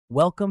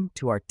Welcome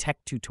to our tech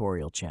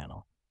tutorial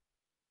channel.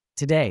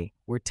 Today,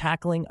 we're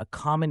tackling a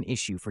common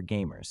issue for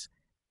gamers,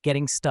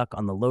 getting stuck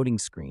on the loading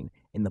screen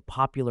in the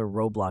popular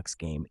Roblox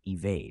game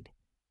Evade.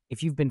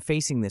 If you've been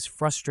facing this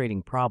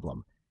frustrating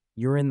problem,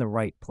 you're in the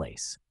right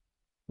place.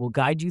 We'll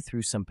guide you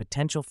through some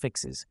potential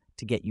fixes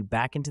to get you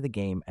back into the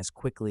game as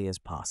quickly as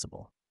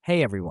possible.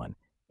 Hey everyone,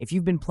 if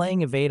you've been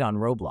playing Evade on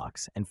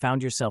Roblox and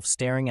found yourself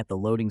staring at the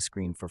loading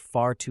screen for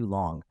far too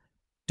long,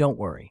 don't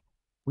worry.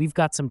 We've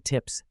got some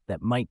tips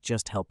that might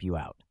just help you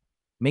out.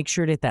 Make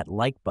sure to hit that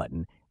like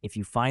button if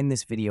you find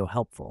this video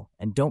helpful,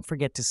 and don't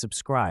forget to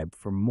subscribe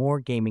for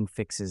more gaming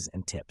fixes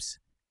and tips.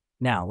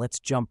 Now, let's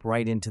jump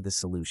right into the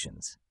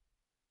solutions.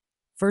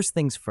 First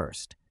things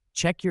first,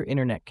 check your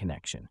internet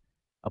connection.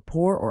 A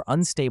poor or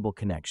unstable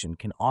connection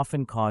can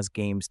often cause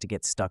games to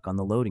get stuck on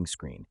the loading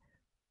screen.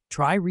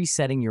 Try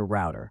resetting your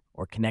router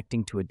or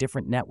connecting to a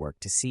different network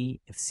to see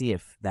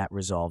if that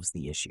resolves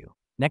the issue.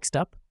 Next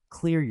up,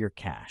 clear your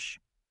cache.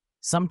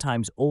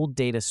 Sometimes old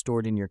data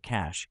stored in your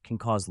cache can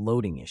cause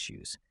loading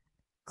issues.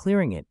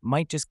 Clearing it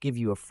might just give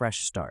you a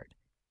fresh start.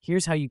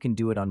 Here's how you can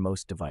do it on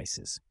most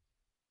devices.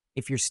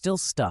 If you're still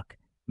stuck,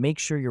 make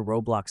sure your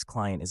Roblox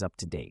client is up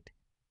to date.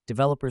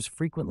 Developers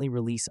frequently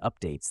release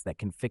updates that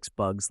can fix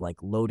bugs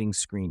like loading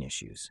screen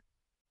issues.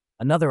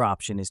 Another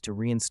option is to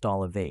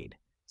reinstall Evade.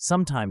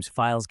 Sometimes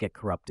files get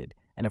corrupted,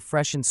 and a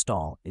fresh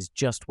install is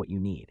just what you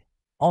need.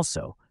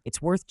 Also,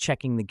 it's worth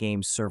checking the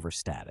game's server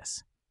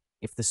status.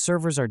 If the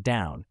servers are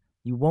down,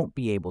 you won't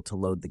be able to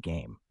load the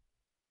game.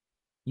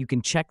 You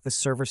can check the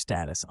server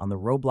status on the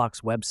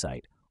Roblox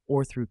website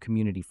or through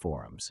community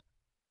forums.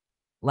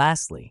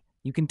 Lastly,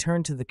 you can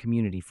turn to the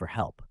community for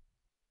help.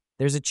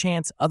 There's a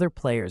chance other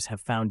players have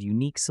found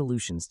unique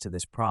solutions to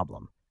this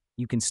problem.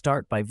 You can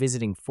start by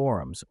visiting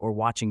forums or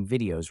watching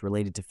videos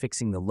related to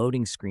fixing the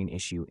loading screen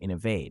issue in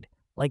Evade,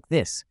 like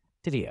this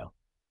video.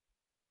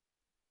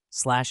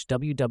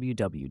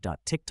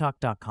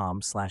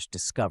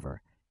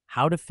 www.tiktok.com/discover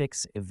how to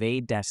fix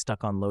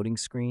Evade-stuck on loading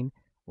screen,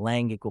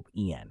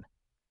 lang=en.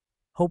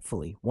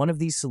 Hopefully, one of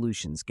these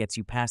solutions gets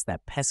you past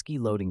that pesky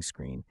loading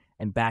screen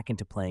and back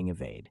into playing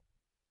Evade.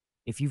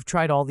 If you've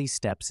tried all these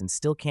steps and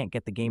still can't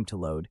get the game to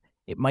load,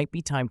 it might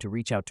be time to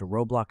reach out to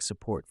Roblox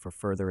support for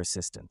further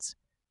assistance.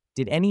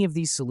 Did any of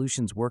these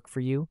solutions work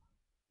for you?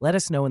 Let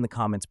us know in the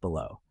comments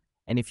below.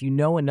 And if you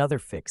know another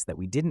fix that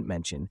we didn't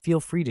mention, feel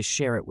free to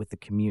share it with the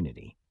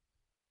community.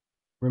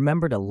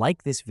 Remember to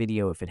like this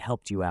video if it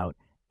helped you out,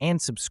 and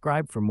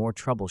subscribe for more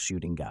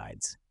troubleshooting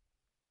guides.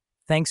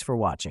 Thanks for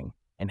watching,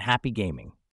 and happy gaming!